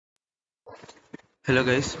Hello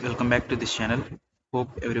guys, welcome back to this channel.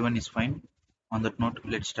 Hope everyone is fine. On that note,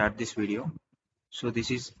 let's start this video. So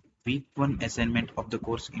this is week 1 assignment of the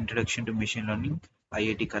course Introduction to Machine Learning,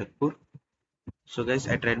 IIT Kharagpur. So guys,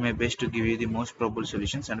 I tried my best to give you the most probable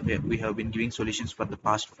solutions, and we have been giving solutions for the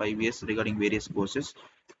past 5 years regarding various courses.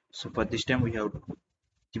 So for this time we have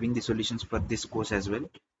giving the solutions for this course as well.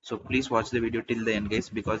 So please watch the video till the end guys,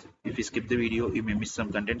 because if you skip the video you may miss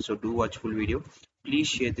some content. So do watch full video. Please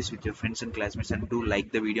share this with your friends and classmates, and do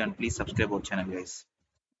like the video, and please subscribe our channel guys.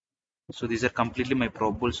 So these are completely my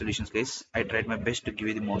probable solutions guys. I tried my best to give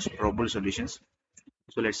you the most probable solutions.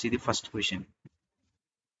 So let's see the first question.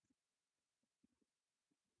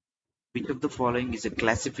 Which of the following is a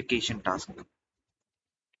classification task?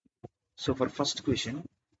 So for first question,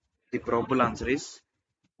 the probable answer is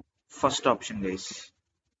first option guys.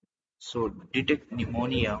 So detect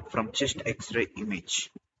pneumonia from chest x-ray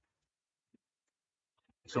image.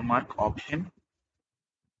 So mark option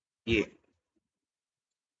A.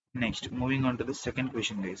 Next, moving on to the second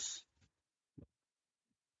question guys.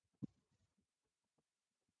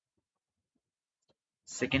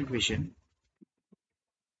 Second question.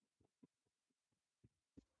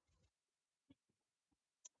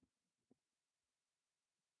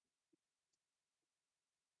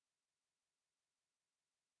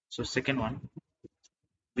 So second one,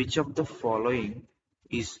 which of the following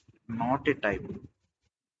is not a type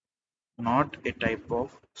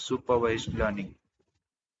of supervised learning?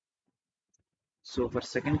 So for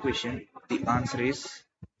second question, the answer is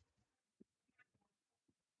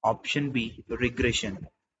option B, regression.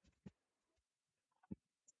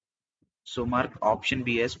 So mark option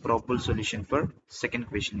B as probable solution for second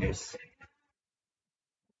question guys.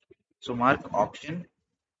 So mark option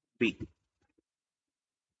B.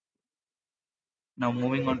 Now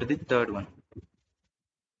moving on to the third one.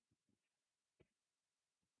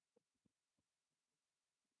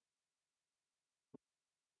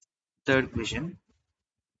 Third question.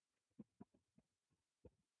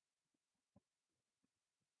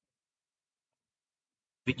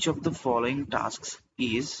 Which of the following tasks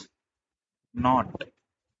is not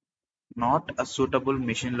a suitable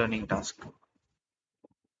machine learning task?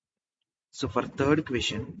 So for third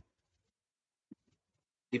question,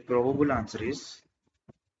 the probable answer is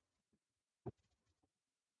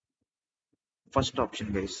first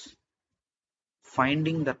option guys.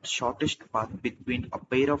 Finding the shortest path between a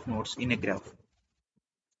pair of nodes in a graph.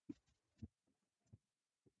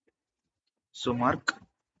 So mark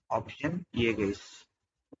option A guys.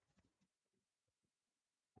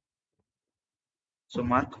 So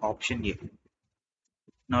mark option A.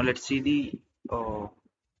 Now let's see the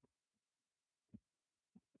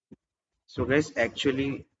so guys,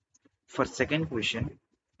 actually for second question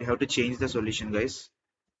we have to change the solution guys.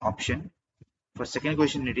 Option for second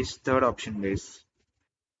question, it is third option guys.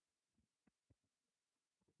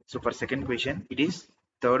 So for second question, it is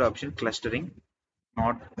third option, clustering,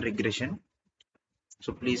 not regression.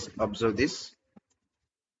 So please observe this.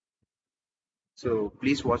 So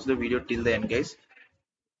please watch the video till the end guys.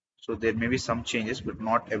 So there may be some changes, but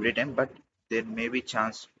not every time, but there may be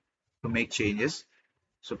chance to make changes.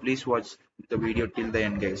 So please watch the video till the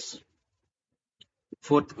end guys.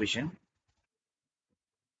 Fourth question.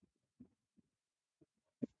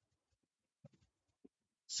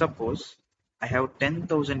 Suppose I have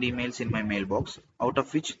 10,000 emails in my mailbox, out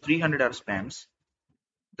of which 300 are spams.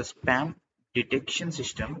 The spam detection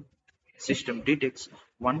system detects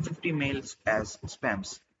 150 mails as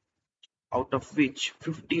spams, out of which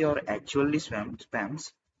 50 are actually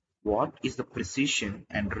spams. What is the precision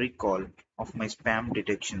and recall of my spam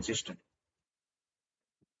detection system?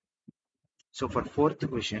 So for fourth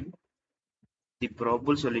question, the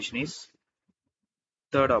probable solution is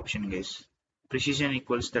third option guys. Precision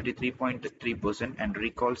equals 33.3% and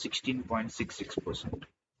recall 16.66%.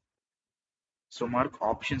 So mark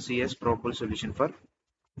option C as probable solution for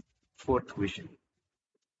fourth question.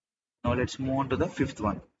 Now let's move on to the fifth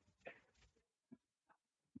one.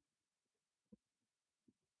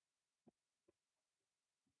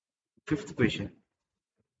 Fifth question.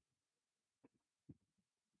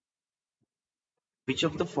 Which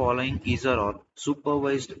of the following is or are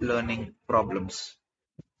supervised learning problems?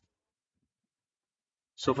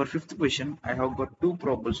 So for fifth question, I have got two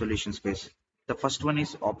probable solutions guys. The first one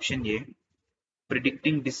is option A,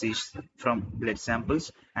 predicting disease from blood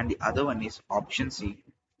samples, and the other one is option C,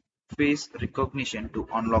 face recognition to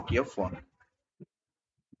unlock your phone.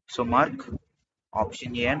 So mark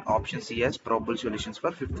option A and option C as probable solutions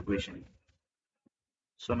for fifth question.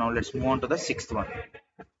 So now let's move on to the sixth one.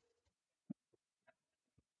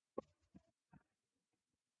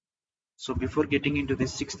 So before getting into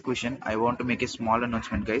this sixth question, I want to make a small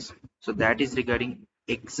announcement, guys. So that is regarding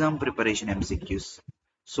exam preparation MCQs.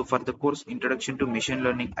 So for the course Introduction to Machine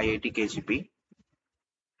Learning IITKGP,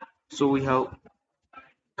 so we have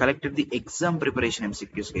collected the exam preparation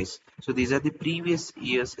MCQs, guys. So these are the previous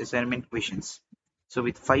year's assignment questions. So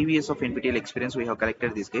with 5 years of NPTEL experience, we have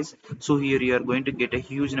collected these, guys. So here you are going to get a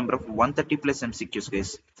huge number of 130 plus MCQs,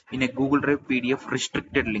 guys, in a Google Drive PDF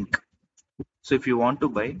restricted link. So if you want to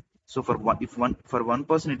buy, so for one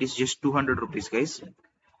person it is just 200 rupees, guys.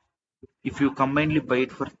 If you combinedly buy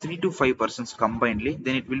it for 3 to 5 persons combinedly,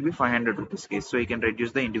 then it will be 500 rupees, guys. So you can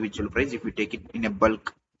reduce the individual price if you take it in a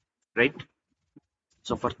bulk, right?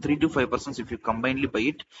 So for 3 to 5 persons, if you combinedly buy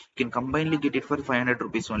it, you can combinedly get it for 500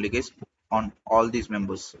 rupees only, guys, on all these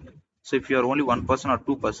members. So if you are only one person or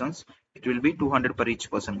two persons, it will be 200 per each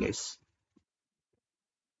person, guys.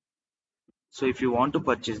 So if you want to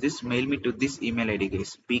purchase this, mail me to this email ID,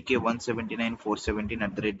 guys,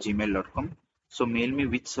 pk179417@gmail.com. So mail me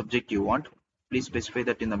which subject you want. Please specify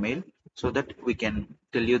that in the mail so that we can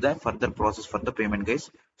tell you the further process for the payment,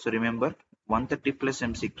 guys. So remember, 130 plus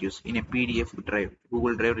MCQs in a PDF drive,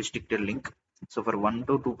 Google Drive restricted link. So for 1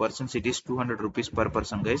 to 2 persons, it is 200 rupees per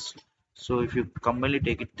person, guys. So if you combinedly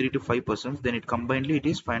take it 3 to 5 persons, then it combinedly it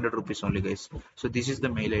is 500 rupees only, guys. So this is the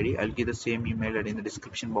mail ID. I'll give the same email ID in the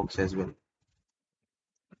description box as well.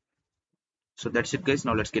 So that's it, guys.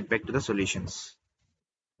 Now let's get back to the solutions.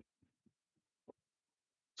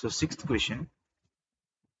 So sixth question,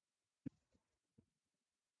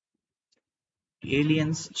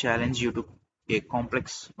 aliens challenge you to a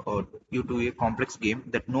complex game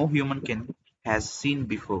that no human can has seen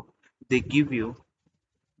before. They give you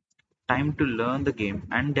time to learn the game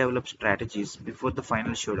and develop strategies before the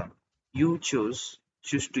final showdown. You choose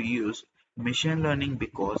to use machine learning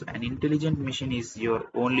because an intelligent machine is your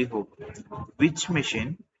only hope. Which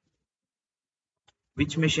machine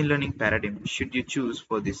learning paradigm should you choose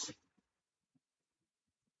for this?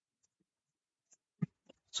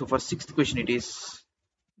 So for sixth question, it is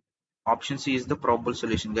option C is the probable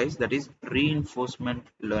solution, guys. That is reinforcement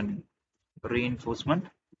learning. Reinforcement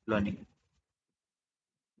learning.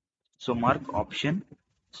 So mark option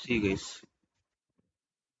C, guys.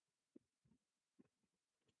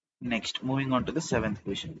 Next, moving on to the seventh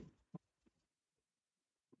question.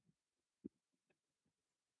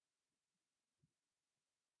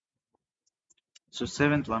 So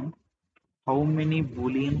seventh one, how many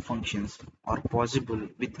Boolean functions are possible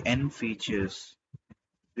with n features?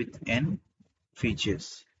 With n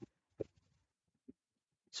features.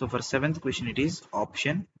 So for seventh question, it is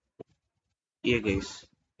option A, guys.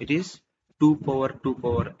 It is 2 power 2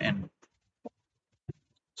 power n.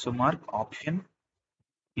 So mark option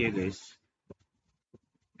A, guys.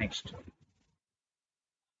 Next.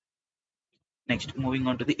 Next, moving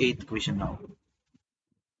on to the eighth question now.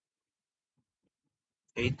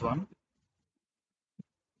 Eighth one.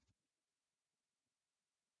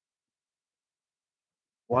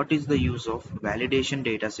 What is the use of validation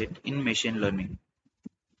dataset in machine learning?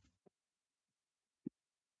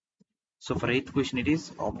 So for eighth question, it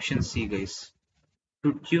is option C, guys.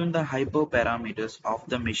 To tune the hyperparameters of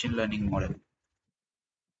the machine learning model.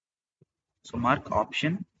 So mark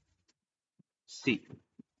option C.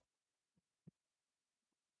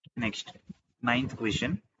 Next, ninth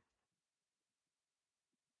question.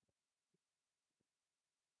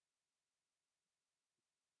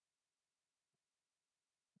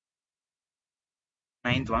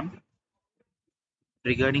 Ninth one.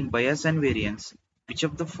 Regarding bias and variance, which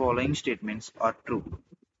of the following statements are true?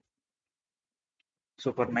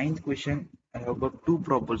 So for ninth question, I have got two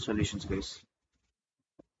probable solutions, guys.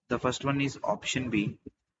 The first one is option B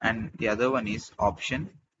and the other one is option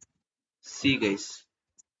C, guys.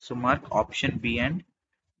 So mark option B and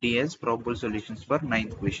D as probable solutions for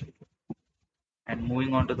ninth question. And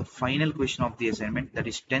moving on to the final question of the assignment, that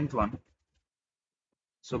is 10th one.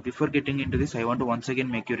 So before getting into this, I want to once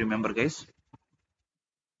again make you remember, guys.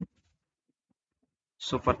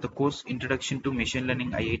 So for the course Introduction to Machine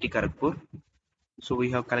Learning IIT Kharagpur, so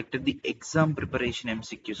we have collected the exam preparation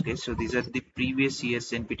MCQs, guys. So these are the previous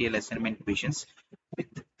year's NPTEL assignment questions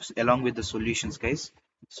along with the solutions, guys.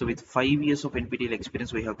 So with 5 years of NPTEL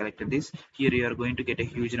experience, we have collected this. Here you are going to get a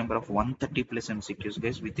huge number of 130 plus MCQs,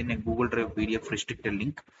 guys, within a Google Drive PDF restricted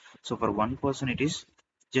link. So for one person, it is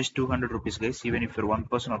just 200 rupees, guys. Even if you're one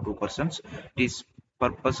person or two persons, it is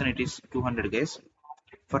per person it is 200, guys.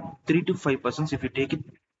 For 3 to 5 persons, if you take it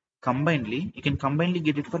combinedly, you can combinedly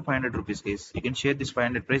get it for 500 rupees, guys. You can share this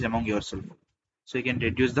 500 price among yourself. So you can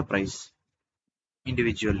reduce the price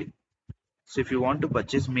individually. So if you want to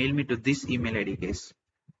purchase, mail me to this email ID, guys.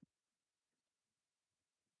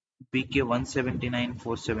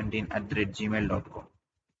 bk179417@gmail.com.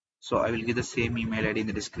 So I will give the same email ID in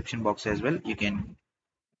the description box as well. You can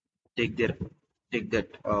take their take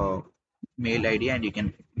that mail ID and you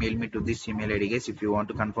can mail me to this email ID, guys, if you want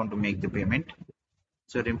to confirm to make the payment.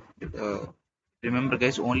 So uh, remember,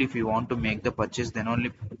 guys, only if you want to make the purchase, then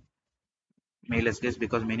only mail us, guys,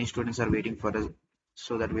 because many students are waiting for us,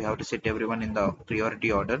 so that we have to set everyone in the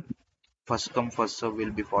priority order. First come first serve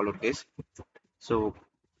will be followed, guys. So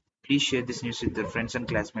please share this news with your friends and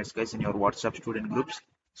classmates, guys, in your WhatsApp student groups.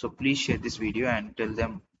 So please share this video and tell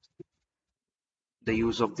them the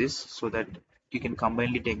use of this, so that you can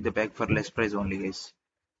combinedly take the bag for less price only, guys.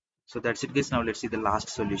 So that's it, guys. Now let's see the last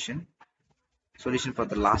solution for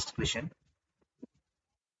the last question.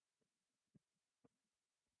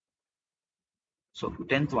 So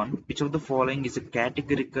 10th one, which of the following is a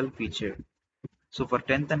categorical feature? So for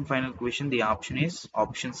 10th and final question, the option is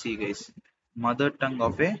option C, guys. Mother tongue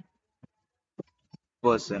of a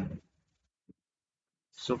person.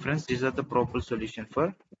 So friends, these are the proper solution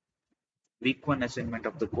for week 1 assignment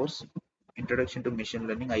of the course Introduction to Machine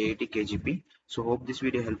Learning, IIT KGP. So hope this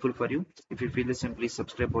video helpful for you. If you feel the same, please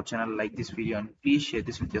subscribe our channel, like this video, and please share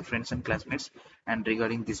this with your friends and classmates. And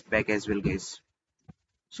regarding this pack as well, guys.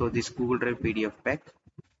 So this Google Drive PDF pack.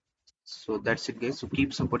 So that's it, guys. So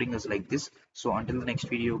keep supporting us like this. So until the next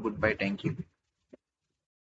video, goodbye. Thank you.